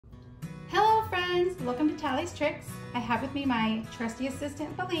friends, welcome to Tallie's Tricks. I have with me my trusty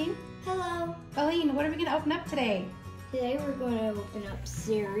assistant, Valeen. Hello. Valeen, what are we going to open up today? Today we're going to open up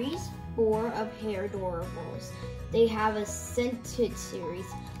Series 4 of Hairdorables. They have a scented series,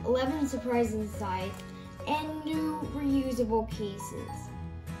 11 surprises inside, and new reusable cases.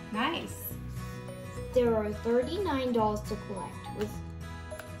 Nice. There are 39 dolls to collect with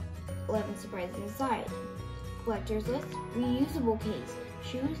 11 surprises inside. Collector's list, reusable case,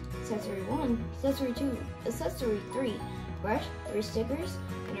 shoes, accessory 1, accessory 2, accessory 3, brush, 3 stickers,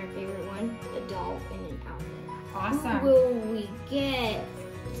 and our favorite one, a doll in an outfit. Awesome. Who will we get?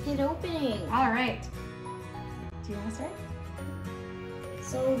 Let's get opening. All right. Do you want to start?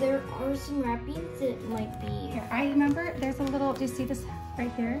 So there are some wrappings that might be... Here, I remember there's a little, do you see this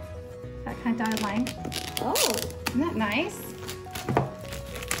right here? That kind of dotted line. Oh. Isn't that nice?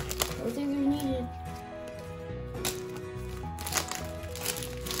 Those things are needed.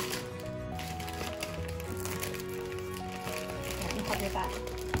 That.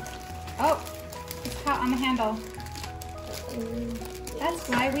 Oh, it's caught on the handle. That's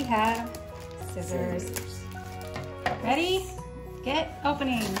why we have scissors. Ready? Get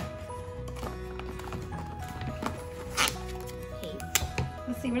opening. Okay.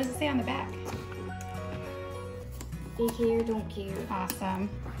 Let's see, what does it say on the back? They care, don't care. Awesome.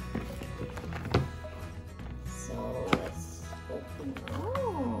 So let's open.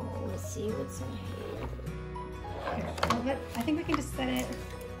 Oh, let's see what's in here. Here, I think we can just set it.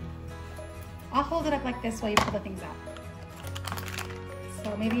 I'll hold it up like this while you pull the things out.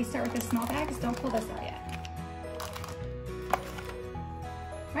 So maybe start with the small bags. Don't pull this out yet.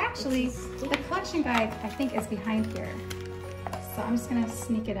 Or actually, the collection guide I think is behind here. So I'm just gonna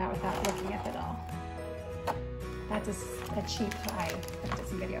sneak it out without looking at it all. That's a cheap I looked at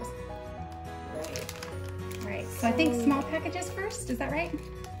some videos. Right. So I think small packages first. Is that right?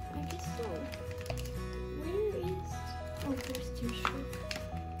 I guess so. Where is? Oh, there's 2 strips.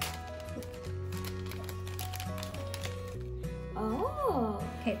 Oh.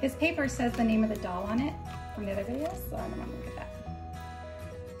 Okay, this paper says the name of the doll on it from the other videos, so I don't want to look at that.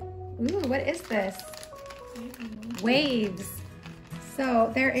 Ooh, what is this? Waves.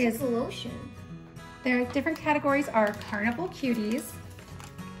 So there is a lotion. There are different categories are Carnival Cuties,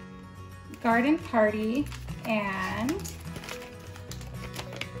 Garden Party, and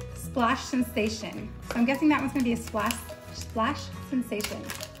Splash Sensation. So I'm guessing that one's gonna be a splash sensation.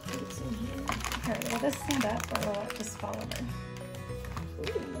 What's in here? Here, will this stand up or will it just fall over?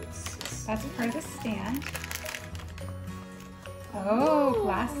 Ooh, that's part of the stand. Oh,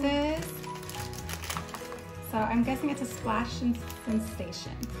 glasses. So I'm guessing it's a splash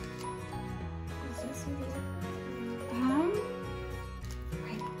sensation.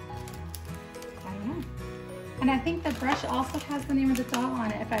 Right. I don't know. And I think the brush also has the name of the doll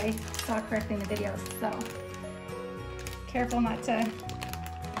on it, if I saw correctly in the videos. So careful not to.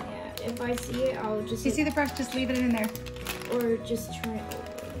 Yeah, if I see it, I'll just. You see the brush? Just leave it in there. Or just turn it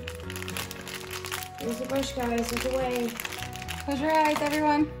over. There's the brush, guys. Look away. Close your eyes,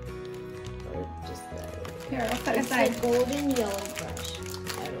 everyone. Or just here. I'll set it it's aside. a golden yellow brush.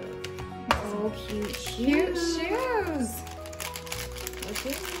 Oh, cute shoes. Cute shoes.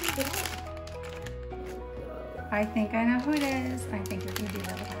 Okay, I think I know who it is. I think you're gonna be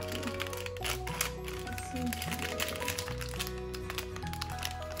really happy.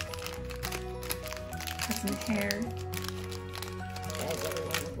 Put some hair. Guys,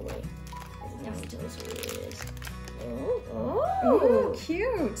 everyone look away. Now he tells me what it is. Oh. Ooh,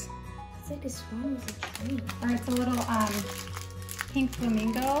 cute. It's like a swan with a tree. Or it's a little pink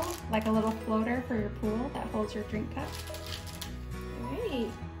flamingo, like a little floater for your pool that holds your drink cup.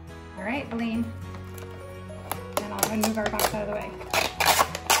 Alright. All right, Valeen. And I'll move our box out of the way.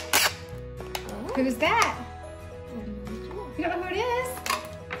 Oh. Who's that? You don't know who it is?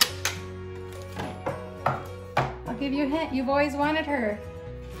 I'll give you a hint. You've always wanted her.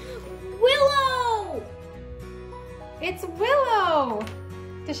 Willow! It's Willow!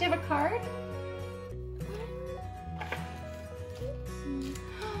 Does she have a card?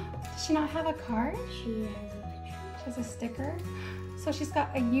 Does she not have a card? She has a picture. She has a sticker. So she's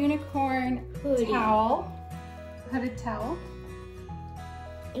got a unicorn Hoodie. towel, hooded towel.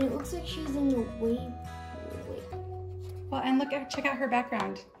 And it looks like she's in the wave. Well, and check out her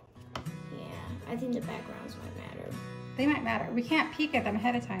background. Yeah, I think the backgrounds might matter. They might matter. We can't peek at them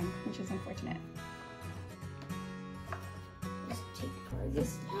ahead of time, which is unfortunate. Let's take the card.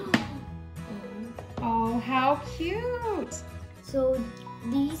 This. Oh, how cute! So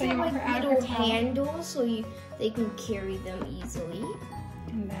these So you are want like her out of little her towel? handles, so they can carry them easily.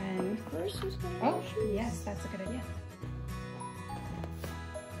 And then, First, who's gonna oh, yes, that's a good idea.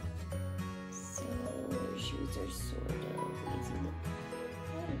 these are sort of easy.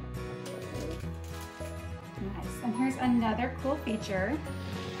 Nice. And here's another cool feature.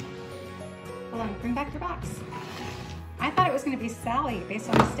 Hold on, bring back your box. I thought it was going to be Sally based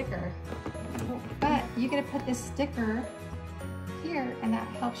on the sticker, but you get to put this sticker here and that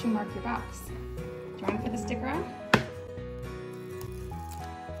helps you mark your box. Do you want to put the sticker on?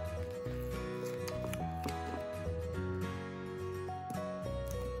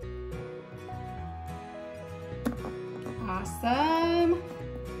 Awesome.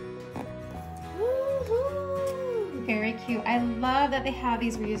 Very cute. I love that they have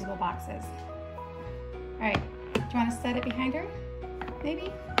these reusable boxes. All right, do you want to set it behind her,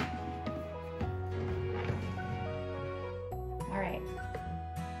 maybe? All right,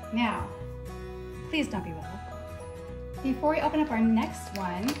 now, please don't be Willow. Before we open up our next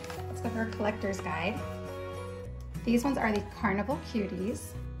one, let's go for our collector's guide. These ones are the Carnival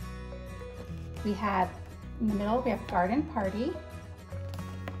Cuties. We have, in the middle, we have Garden Party.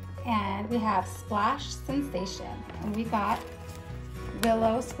 And we have Splash Sensation. And we got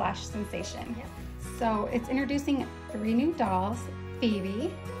Willow Splash Sensation. Yep. So it's introducing 3 new dolls,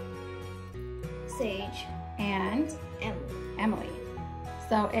 Phoebe, Saige, and Emily.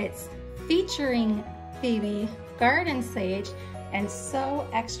 So it's featuring Phoebe, Garden Saige, and So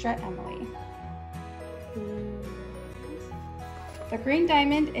Extra Emily. The green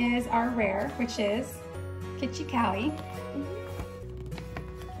diamond is our rare, which is Kitschy Callie.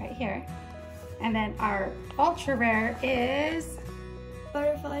 Right here. And then our ultra rare is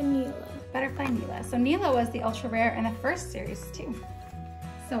Butterfly Neela. Butterfly Neela. So Neela was the ultra rare in the first series too.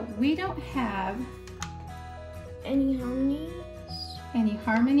 So we don't have any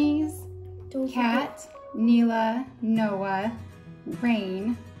harmonies. Cat, Neela, Noah,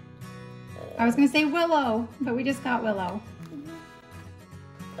 Rain. I was gonna say Willow, but we just got Willow.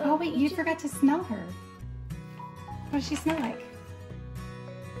 Oh wait, you forgot to smell her. What does she smell like?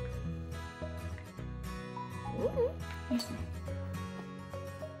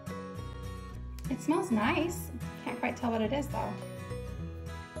 It smells nice. Can't quite tell what it is though.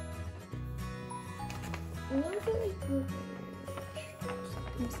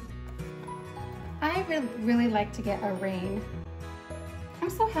 I would really like to get a Rain. I'm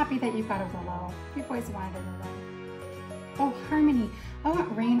so happy that you got a Willow. We've always wanted a Willow. Oh, Harmony. I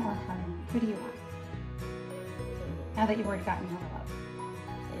want Rain or Harmony. Who do you want? Now that you've already gotten your Willow.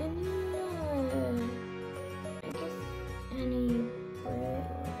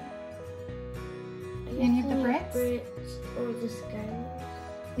 Any of the Brits? Or the Skylers.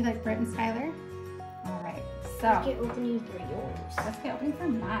 You like Brit and Skylar? All right, so. Let's get opening for yours. Let's get opening for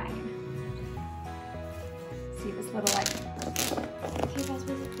mine. See this little like. Okay, that's what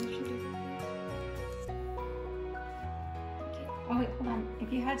the collection difference. Okay. Oh wait, hold on. If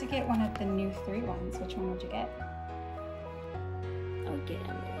you had to get one of the new 3 ones, which one would you get? I would get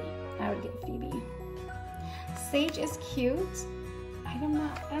Emily. I would get Phoebe. Saige is cute. I don't know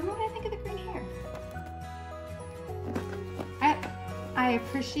what I think of the green hair. I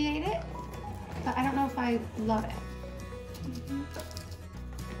appreciate it, but I don't know if I love it.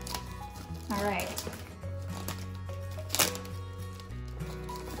 All right.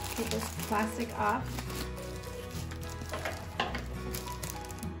 Get this plastic off.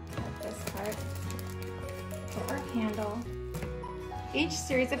 Cut this part. Put our handle. Each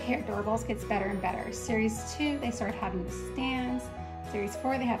series of Hairdorables gets better and better. Series 2, they start having the stands. Series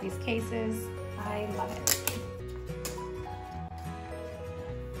 4, they have these cases. I love it.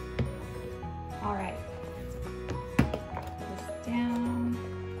 All right, put this down.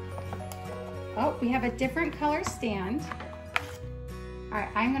 Oh, we have a different color stand. All right,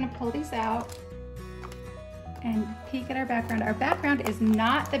 I'm gonna pull these out and peek at our background. Our background is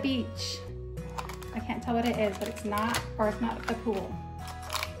not the beach. I can't tell what it is, but it's not, or it's not the pool.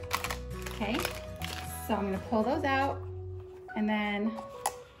 Okay, so I'm gonna pull those out and then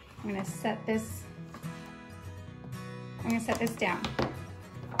I'm gonna set this down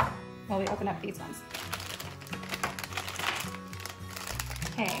while we open up these ones.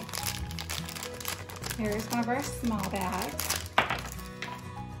 Okay, here's one of our small bags.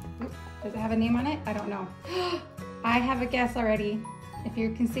 Oop, does it have a name on it? I don't know. I have a guess already. If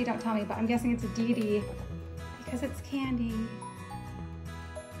you can see, don't tell me, but I'm guessing it's a DD because it's candy.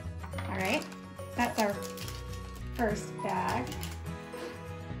 All right, that's our first bag.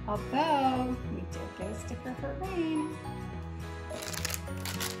 Although, we did get a sticker for Rain.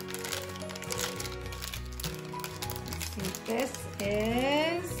 Let's see, this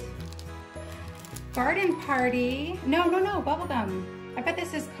is Garden Party. No, bubblegum. I bet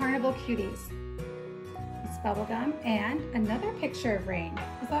this is Carnival Cuties. Bubblegum and another picture of Rain.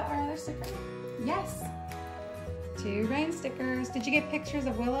 Is that our other sticker? Yes. 2 rain stickers. Did you get pictures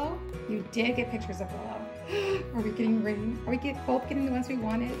of Willow? You did get pictures of Willow. Are we getting rain? Are we both getting the ones we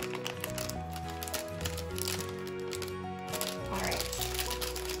wanted? All right.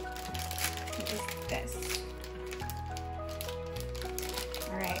 What is this?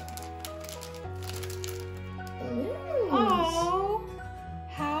 All right. Oh,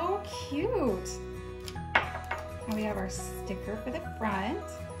 how cute. And we have our sticker for the front.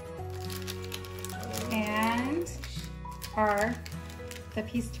 And the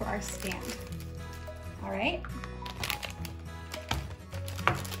piece to our stand. All right.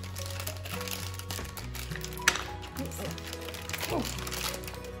 Oh.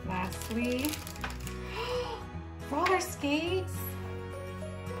 Lastly, roller skates.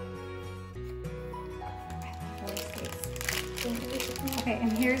 I love roller skates. Okay,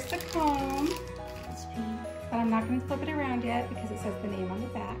 and here's the comb. It's pink. But I'm not going to flip it around yet because it says the name on the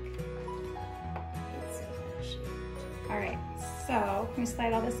back. All right, so can we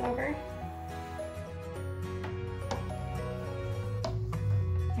slide all this over?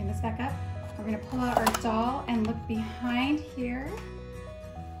 Bring this back up. We're gonna pull out our doll and look behind here.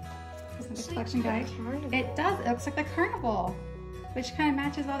 Isn't the collection guide? It does, it looks like the carnival, which kind of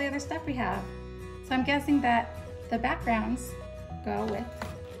matches all the other stuff we have. So I'm guessing that the backgrounds go with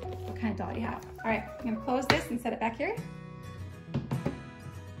what kind of doll you have. All right, I'm gonna close this and set it back here.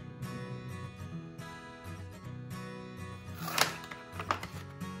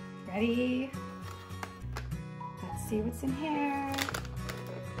 Ready? Let's see what's in here.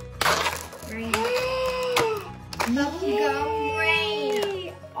 Rain. Bubblegum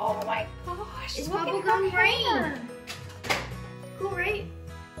rain. Oh my gosh. It's look at bubblegum her rain. hair. Cool, right?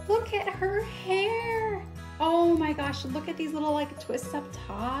 Look at her hair. Oh my gosh. Look at these little like twists up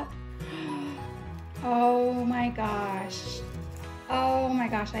top. Oh my gosh. Oh my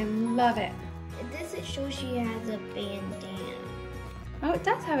gosh. I love it. Does it show she has a bandana? Oh, it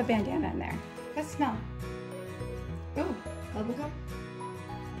does have a bandana in there. Let's smell. Ooh, Bubblegum?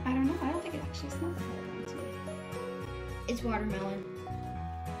 I don't know. I don't think it actually smells like bubblegum to me. It's watermelon.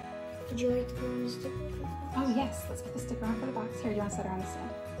 Would you like to put on the sticker? Oh yes, let's put the sticker on for the box. Here, do you want to set her on the stand?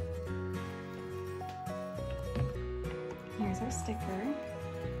 Here's our sticker.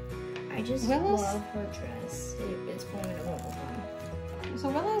 I just Willow's- love her dress. It's going to bubblegum. So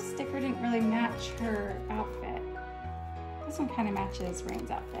Willow's sticker didn't really match her outfit. This one kind of matches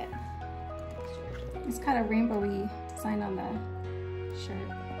Rain's outfit. It's kind of rainbowy design on the shirt.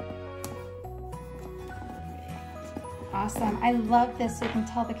 Awesome. I love this so you can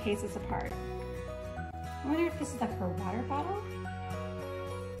tell the cases apart. I wonder if this is like her water bottle.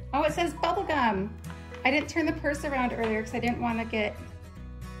 Oh, it says bubblegum. I didn't turn the purse around earlier because I didn't want to get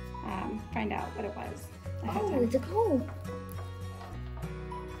find out what it was. Oh, it's a comb.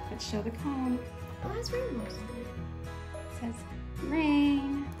 Let's show the comb. Oh, that's rainbows. It says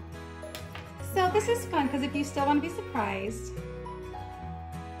rain. So this is fun because if you still want to be surprised,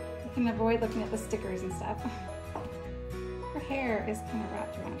 you can avoid looking at the stickers and stuff. Her hair is kind of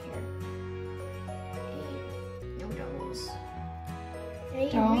wrapped around here. Hey, no doubles. Hey,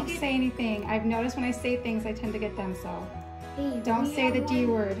 Don't say anything. I've noticed when I say things, I tend to get them, so hey, don't say the D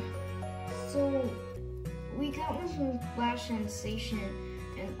word. So, we got one from Flash Sensation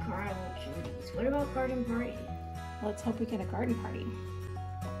and Carnival Cuties. What about Garden Party? Let's hope we get a garden party.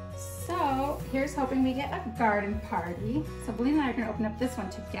 So here's hoping we get a garden party. So Valeen and I are gonna open up this one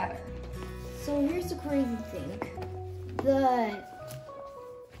together. So here's the crazy thing. The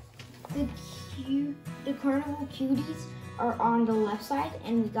Carnival Cuties are on the left side,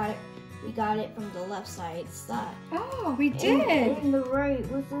 and we got it from the left side side. Oh, we did. And the right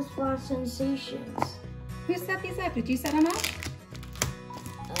was this Flash Sensations. Who set these up? Did you set them up?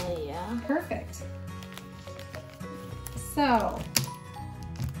 Yeah. Perfect. So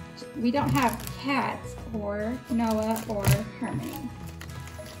we don't have Kat or Noah or Harmony.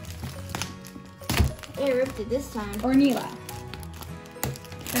 They ripped it this time. Or Neela.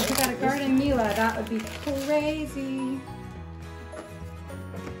 If we got a garden Neela, that would be crazy.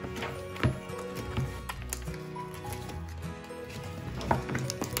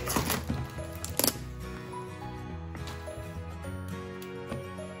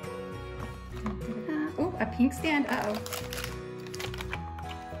 Oh, a pink stand. Uh-oh.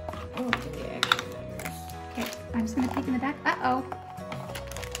 Okay, I'm just gonna peek in the back. Uh-oh.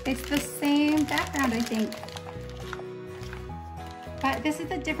 It's the same background, I think. But this is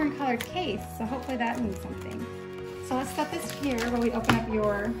a different colored case, so hopefully that means something. So let's set this here while we open up the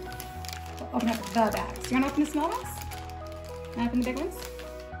bags. You wanna open the small ones? And open the big ones?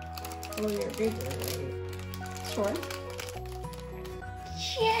 Oh, you're bigger. Sure.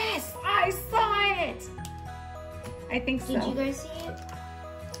 Yes, I saw it! I think so. Did you guys see it?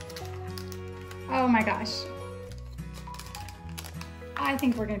 Oh my gosh. I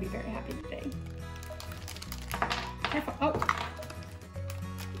think we're gonna be very happy today. Careful, oh.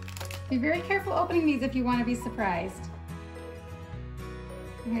 Be very careful opening these if you wanna be surprised.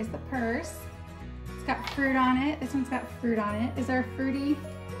 And here's the purse. It's got fruit on it. This one's got fruit on it. Is there a fruity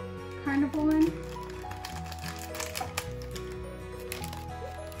carnival one?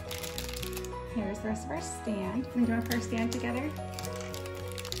 Here's the rest of our stand. Can we do our first stand together?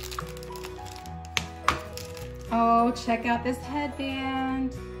 Oh, check out this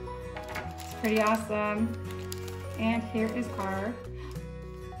headband. It's pretty awesome. And here is our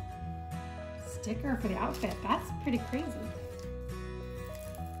sticker for the outfit. That's pretty crazy.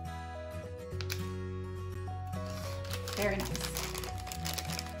 Very nice.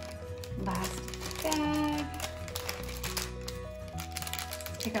 Last bag.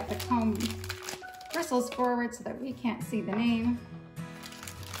 Take out the comb bristles forward so that we can't see the name.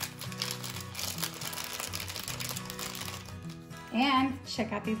 And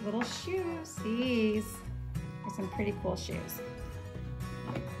check out these little shoes. These are some pretty cool shoes.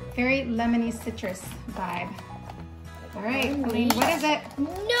 Very lemony citrus vibe. All right, Valeen, what is it?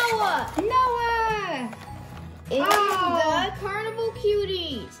 Noah! Noah! It's the Carnival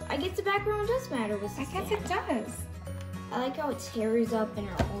Cuties. I guess the background does matter with the I guess it does. I like how its hair is up and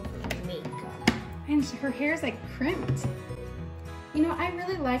her over makeup. And her hair is like crimped. You know, I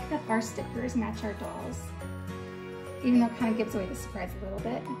really like that our stickers match our dolls. Even though it kind of gives away the surprise a little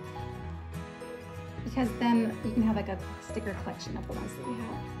bit. Because then you can have like a sticker collection of the ones that we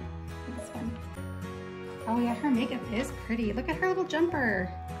have. I think it's fun. Oh yeah, her makeup is pretty. Look at her little jumper.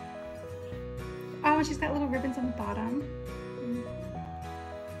 Oh, and she's got little ribbons on the bottom.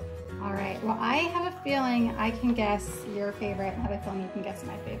 All right, well, I have a feeling I can guess your favorite. I have a feeling you can guess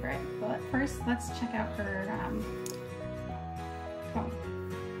my favorite. But first, let's check out her phone.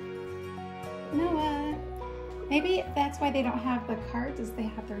 Noah. Maybe that's why they don't have the cards, is they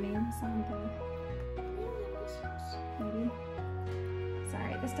have their names on the, maybe.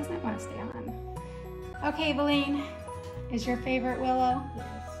 Sorry, this doesn't want to stay on. Okay, Valeen, is your favorite Willow?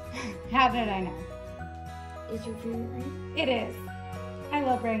 Yes. How did I know? Is your favorite Rain? It is. I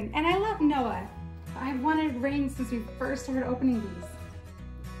love Rain, and I love Noah. I've wanted Rain since we first started opening these.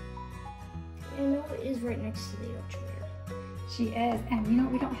 And Noah is right next to the Ultra. She is, and you know,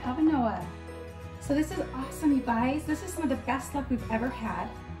 we don't have a Noah. So this is awesome, you guys. This is some of the best luck we've ever had.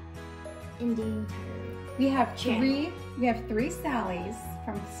 In the entire We have channel. We have three Sallies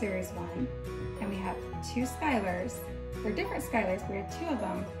from series 1, and we have 2 Skylers. They're different Skylers, we had 2 of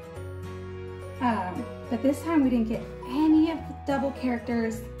them. But this time we didn't get any of the double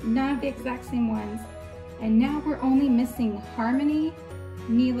characters, none of the exact same ones. And now we're only missing Harmony,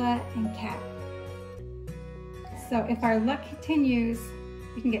 Mila, and Kat. So if our luck continues,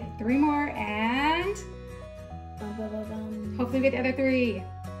 we can get 3 more and hopefully we get the other 3.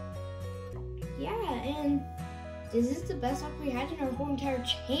 Yeah, and this is the best luck we had in our whole entire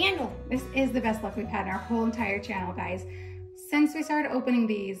channel. This is the best luck we've had in our whole entire channel, guys. Since we started opening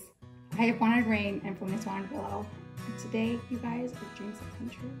these, I have wanted Rain and Valeen wanted Willow. And today, you guys, our dreams have come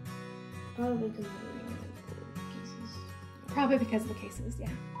true. Probably because of the cases. Probably because of the cases, yeah.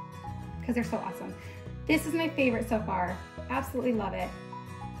 Because they're so awesome. This is my favorite so far. Absolutely love it.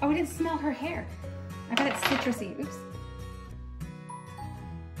 Oh, I didn't smell her hair. I bet it's citrusy. Oops.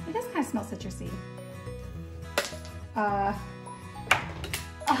 It does kind of smell citrusy.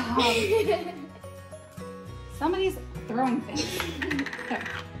 Somebody's throwing things. There.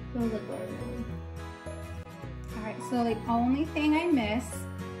 Smells like watermelon. All right, so the only thing I miss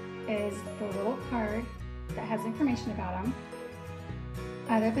is the little card that has information about them.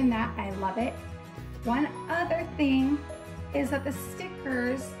 Other than that, I love it. One other thing is that the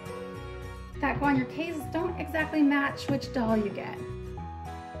stickers that go on your cases don't exactly match which doll you get.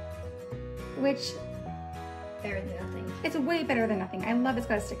 Which, Better than nothing. it's way better than nothing. I love it's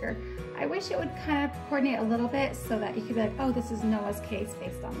got a sticker. I wish it would kind of coordinate a little bit so that you could be like, oh, this is Noah's case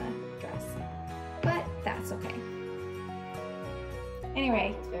based on the dress. But that's okay.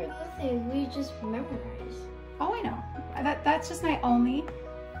 Anyway. It's better than nothing. We just memorize. Oh, I know. That's just my only,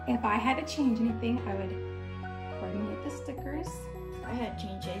 if I had to change anything, I would coordinate the stickers. If I had to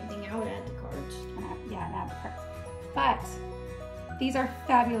change anything, I would add the cards. And add the cards. But these are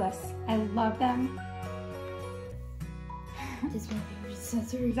fabulous. I love them. This is my favorite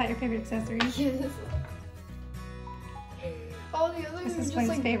accessory. Is that your favorite accessory? Yes. All the others This are is just Flynn's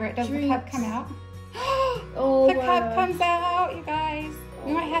like favorite. Does the cup come out? Oh, the my cup gosh. comes out, you guys.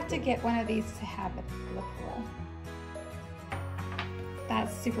 We might have to get one of these to have it look cool.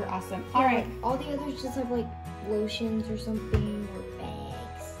 That's super awesome. All right. All the others just have like lotions or something, or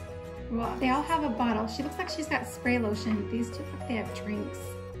bags. Well, they all have a bottle. She looks like she's got spray lotion. These two look like they have drinks.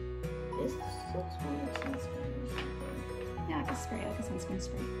 This looks more like sunscreen. Yeah, like a spray, like a sunscreen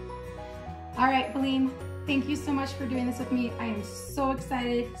spray. All right, Valeen, thank you so much for doing this with me. I am so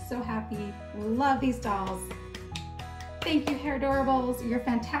excited, so happy. Love these dolls. Thank you, Hairdorables. You're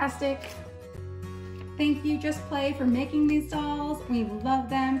fantastic. Thank you, Just Play, for making these dolls. We love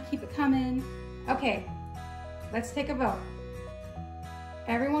them. Keep it coming. Okay, let's take a vote.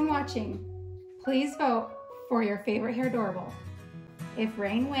 Everyone watching, please vote for your favorite Hairdorable. If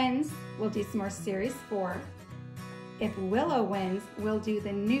Rain wins, we'll do some more Series 4. If Willow wins, we'll do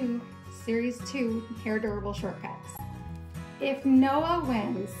the new Series 2 Hairdorables Shortcuts. If Noah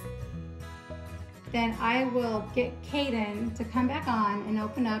wins, then I will get Kaden to come back on and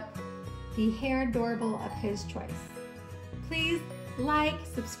open up the Hairdorable of his choice. Please like,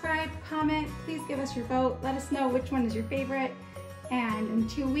 subscribe, comment. Please give us your vote. Let us know which one is your favorite. And in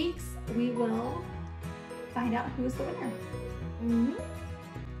 2 weeks, we will find out who's the winner. Mm-hmm.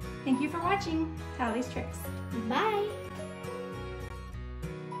 Thank you for watching Tallie's Tricks. Bye.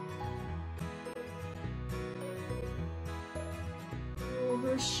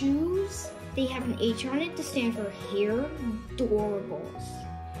 Her shoes, they have an H on it to stand for Hairdorables.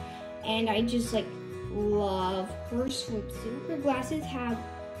 And I just like love her swimsuit. Her glasses have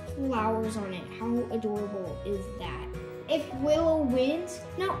flowers on it. How adorable is that? If Willow wins,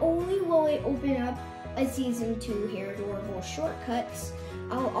 not only will it open up a season 2 Hairdorables Shortcuts,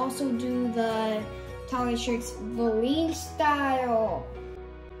 I'll also do the Tallie shirts Valeen Style.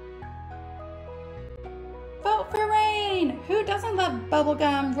 Vote for Rain! Who doesn't love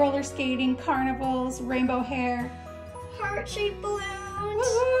bubblegum, roller skating, carnivals, rainbow hair? Heart-shaped balloons.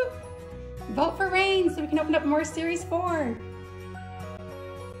 Woo-hoo! Vote for Rain so we can open up more Series 4.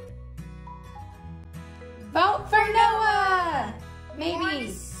 Vote for Noah! We want Maybe.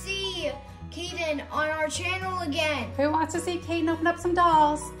 to see Kaden on our channel again. Who wants to see Kaden open up some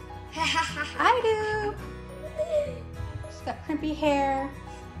dolls? I do. She's got crimpy hair.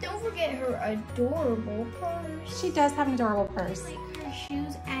 Don't forget her adorable purse. She does have an adorable purse. Like her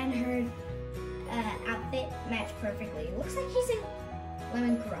shoes and her outfit match perfectly. It looks like she's in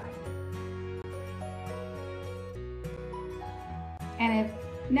lemon karate. And if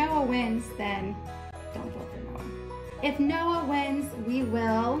Noah wins, then don't vote for Noah. If Noah wins, we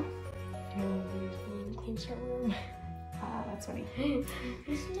will. That's funny.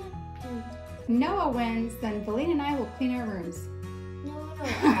 If Noah wins, then Valeen and I will clean our rooms. No. I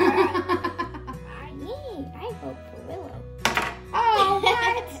vote for Willow. Oh,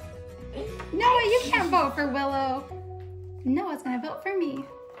 what? Noah, you can't vote for Willow. Noah's gonna vote for me.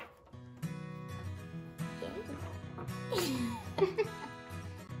 Yeah.